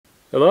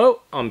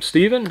Hello, I'm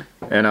Steven.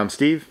 And I'm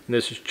Steve. And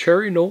this is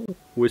Cherry Knoll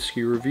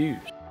Whiskey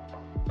Reviews.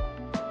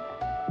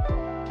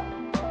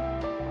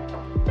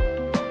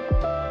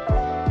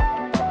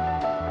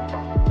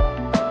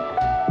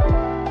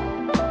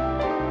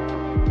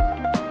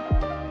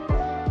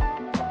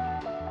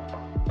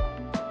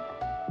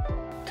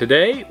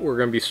 Today, we're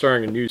going to be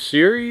starting a new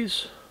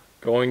series,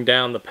 going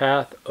down the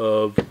path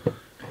of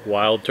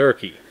Wild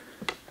Turkey.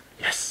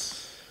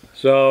 Yes.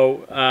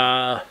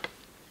 So,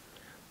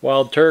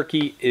 Wild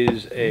Turkey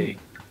is a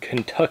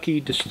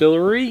Kentucky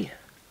distillery.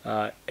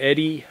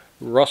 Eddie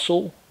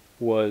Russell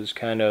was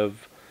kind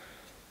of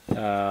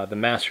the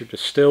master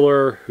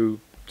distiller who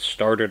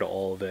started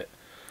all of it.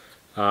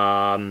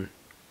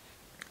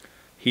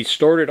 He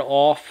started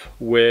off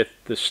with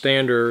the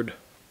standard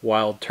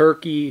Wild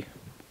Turkey,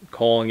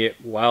 calling it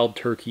Wild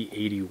Turkey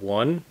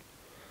 81.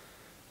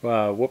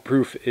 What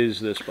proof is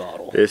this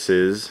bottle? This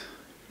is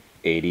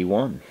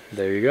 81.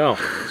 There you go.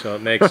 So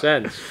it makes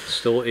sense.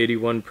 Still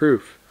 81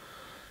 proof.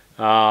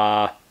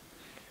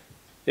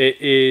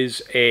 It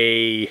is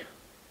a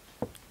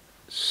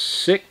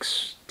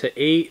 6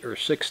 to 8 or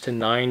 6 to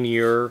 9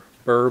 year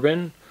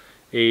bourbon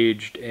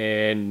aged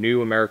in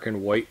New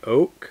American White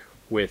Oak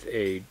with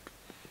a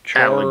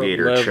char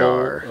Alligator level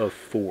char of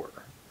 4.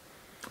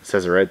 It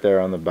says it right there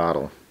on the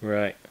bottle.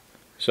 Right.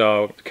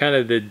 So kind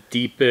of the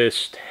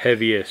deepest,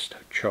 heaviest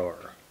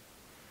char,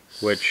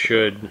 which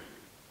should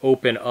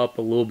open up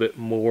a little bit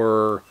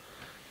more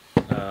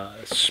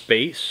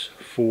space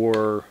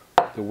for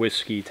the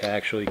whiskey to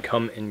actually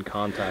come in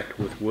contact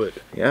with wood.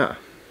 Yeah.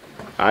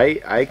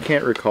 I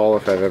can't recall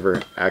if I've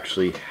ever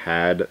actually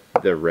had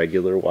the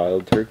regular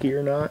Wild Turkey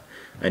or not.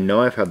 I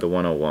know I've had the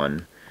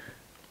 101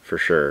 for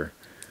sure.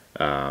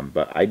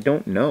 But I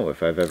don't know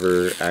if I've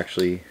ever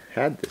actually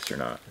had this or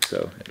not.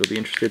 So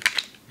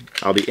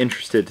I'll be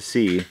interested to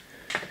see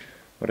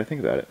what I think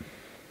about it.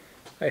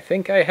 I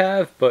think I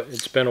have, but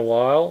it's been a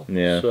while.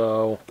 Yeah.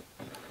 So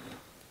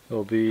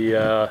it'll be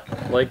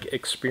like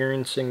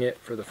experiencing it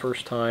for the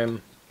first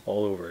time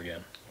all over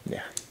again.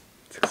 Yeah.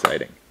 It's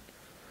exciting.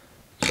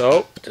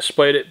 So,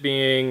 despite it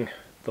being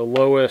the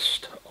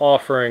lowest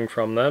offering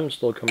from them,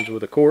 still comes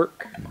with a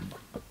cork.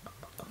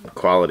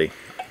 Quality.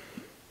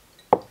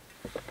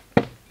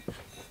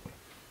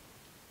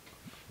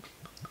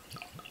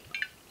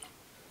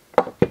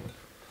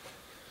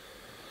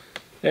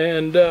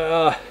 And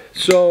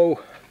so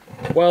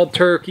Wild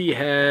Turkey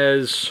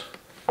has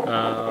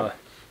the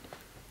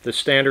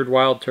standard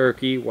Wild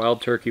Turkey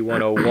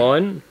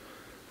 101,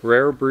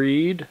 Rare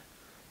Breed,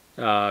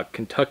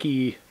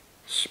 Kentucky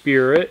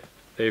Spirit.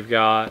 They've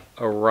got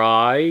a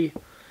rye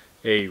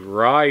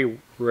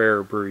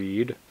Rare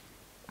Breed,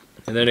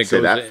 and then it Say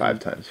goes that in, 5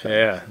 times fast.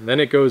 Yeah, and then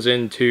it goes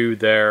into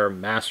their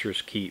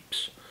Master's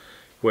Keeps,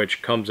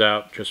 which comes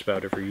out just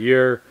about every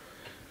year.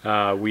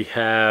 We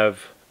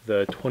have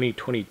the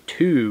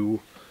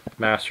 2022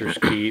 Master's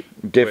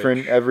Keep.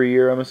 Different every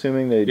year, I'm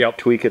assuming. They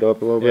tweak it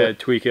up a little bit. Yeah,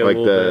 tweak it a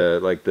little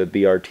bit. Like the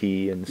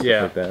BRT and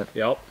stuff like that.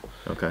 Yep.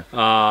 Okay.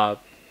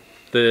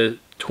 The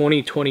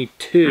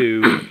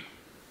 2022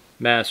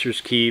 Master's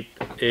Keep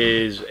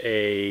is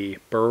a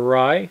burr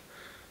rye.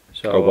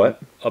 So a what?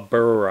 A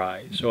burr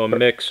rye. So a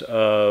mix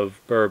of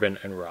bourbon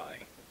and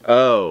rye.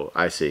 Oh,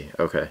 I see.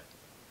 Okay.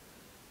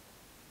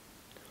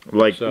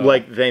 Like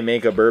they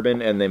make a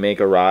bourbon and they make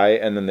a rye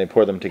and then they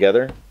pour them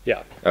together?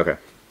 Yeah. Okay.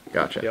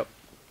 Gotcha. Yep.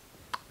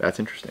 That's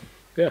interesting.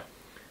 Yeah.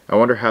 I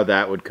wonder how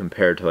that would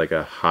compare to like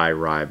a high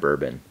rye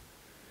bourbon.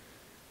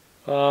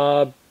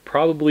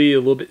 Probably a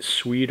little bit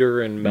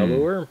sweeter and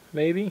mellower,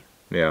 maybe.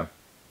 Yeah.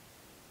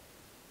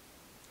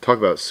 Talk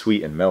about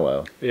sweet and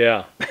mellow.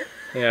 Yeah.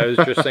 Yeah, I was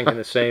just thinking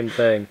the same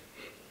thing.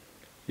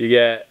 You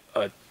get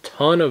a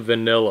ton of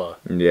vanilla.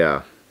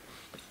 Yeah.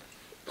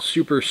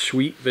 Super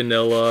sweet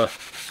vanilla,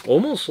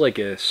 almost like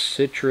a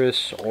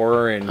citrus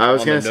orange. I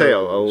was gonna say a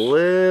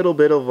little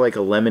bit of like a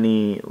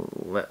lemony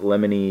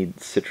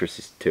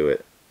citrus to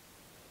it,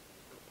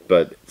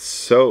 but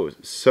so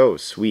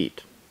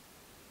sweet.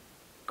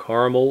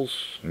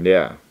 Caramels.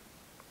 Yeah,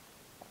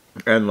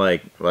 and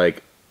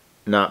like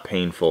not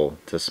painful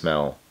to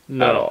smell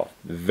at all.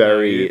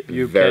 Very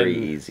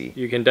easy.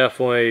 You can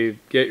definitely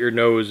get your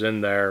nose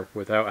in there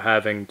without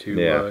having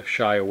to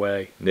shy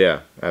away.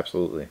 Yeah,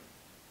 absolutely.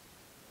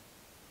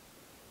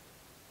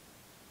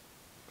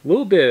 A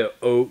little bit of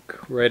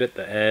oak right at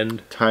the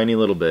end. Tiny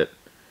little bit.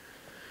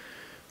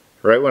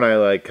 Right when I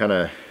like kind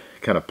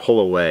of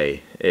pull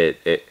away, it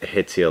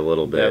hits you a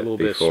little bit,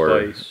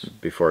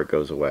 before it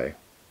goes away.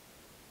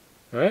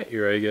 All right,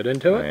 you ready to get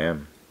into it? I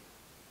am.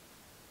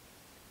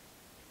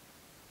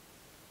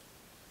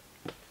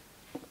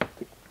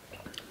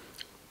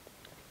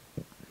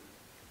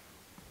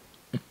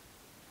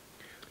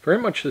 Very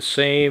much the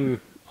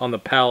same on the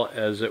palate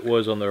as it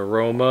was on the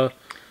aroma.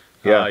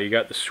 Yeah. You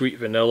got the sweet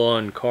vanilla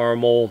and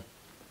caramel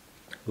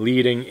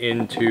leading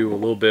into a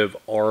little bit of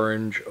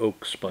orange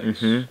oak spice.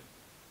 Mm-hmm.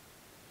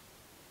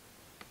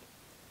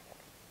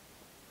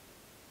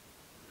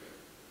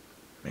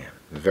 Man,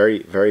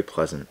 very, very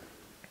pleasant.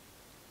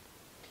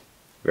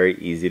 very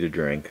easy to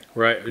drink.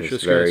 Right, I was It's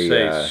just going to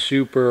very, say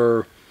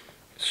super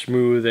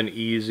smooth and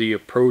easy,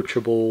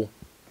 approachable.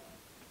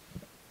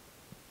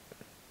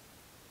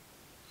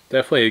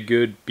 Definitely a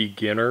good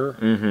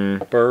beginner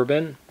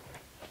bourbon.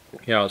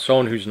 You know,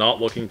 someone who's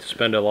not looking to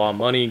spend a lot of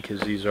money,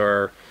 because these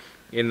are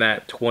in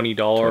that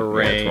 $20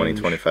 range.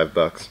 Yeah, 25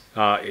 bucks.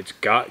 It's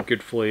got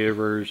good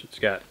flavors. It's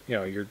got, you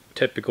know, your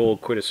typical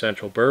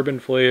quintessential bourbon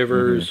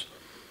flavors.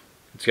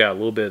 It's got a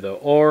little bit of the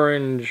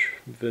orange,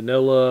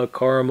 vanilla,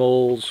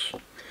 caramels.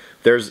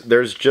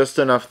 There's just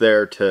enough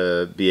there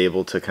to be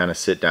able to kind of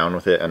sit down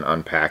with it and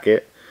unpack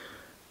it,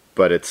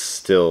 but it's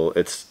still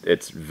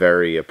it's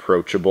very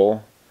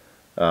approachable.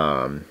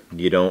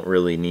 You don't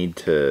really need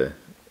to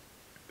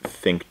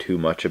think too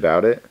much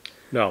about it.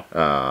 No.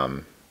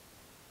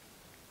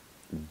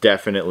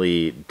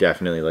 Definitely,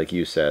 like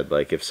you said,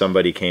 like if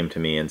somebody came to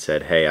me and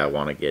said, "Hey, I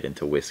want to get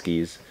into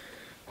whiskeys,"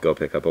 go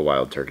pick up a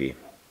Wild Turkey.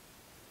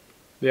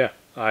 Yeah,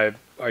 I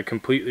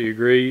completely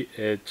agree.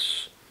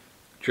 It's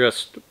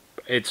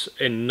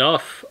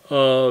enough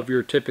of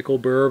your typical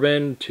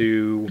bourbon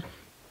to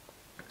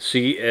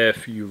see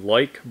if you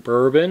like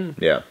bourbon.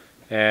 Yeah.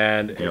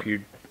 And if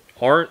you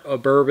aren't a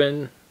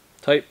bourbon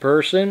type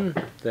person,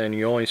 then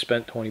you only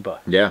spent $20.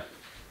 Yeah.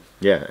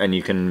 Yeah, and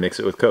you can mix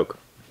it with Coke.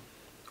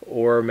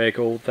 Or make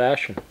old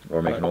fashioned.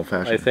 Or make an old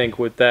fashioned. I think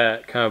with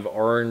that kind of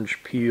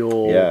orange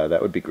peel, yeah,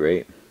 that would be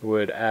great.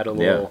 Would add a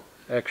little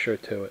extra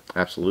to it.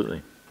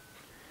 Absolutely.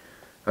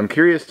 I'm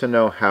curious to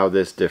know how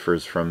this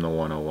differs from the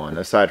 101,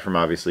 aside from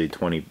obviously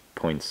 20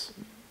 points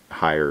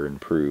higher in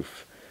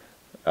proof.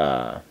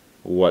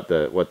 What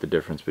the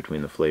difference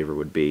between the flavor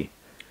would be,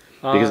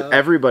 because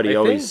everybody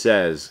always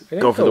says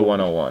go for the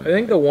 101. I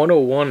think the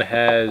 101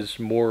 has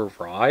more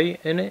rye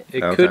in it.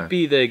 It could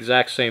be the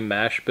exact same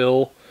mash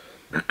bill,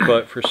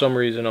 but for some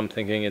reason I'm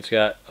thinking it's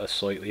got a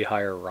slightly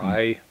higher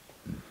rye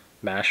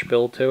mash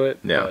bill to it.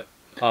 Yeah. But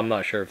I'm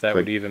not sure if that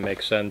would even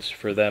make sense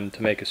for them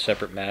to make a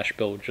separate mash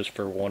bill just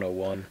for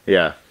 101.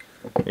 Yeah,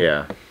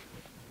 yeah.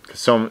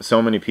 So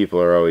many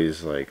people are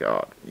always like,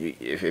 oh,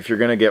 if you're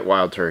gonna get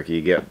Wild Turkey,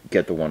 get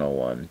the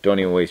 101. Don't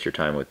even waste your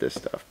time with this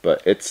stuff.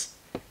 But it's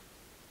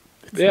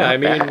yeah, I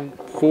mean,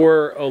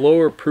 for a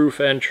lower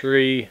proof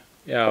entry,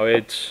 you know,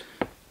 it's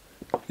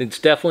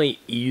definitely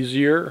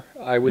easier,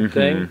 I would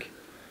think,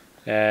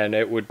 and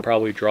it would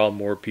probably draw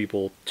more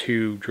people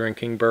to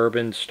drinking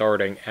bourbon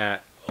starting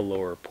at a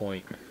lower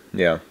point.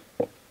 Yeah.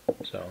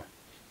 So,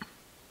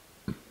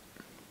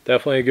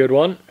 definitely a good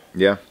one.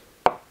 Yeah.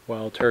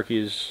 Wild Turkey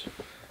is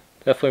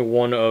definitely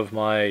one of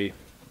my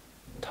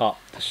top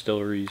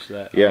distilleries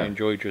that I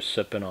enjoy just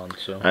sipping on.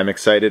 So I'm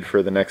excited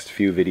for the next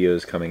few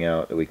videos coming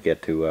out that we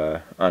get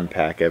to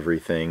unpack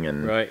everything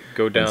and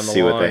go down the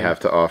see line. what they have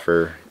to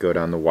offer. Go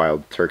down the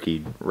Wild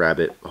Turkey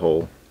rabbit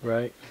hole.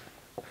 Right.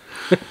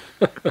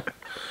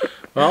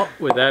 Well,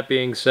 with that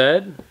being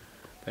said,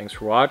 thanks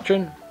for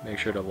watching. Make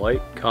sure to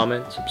like,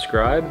 comment,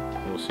 subscribe.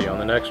 We'll see you on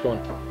the next one.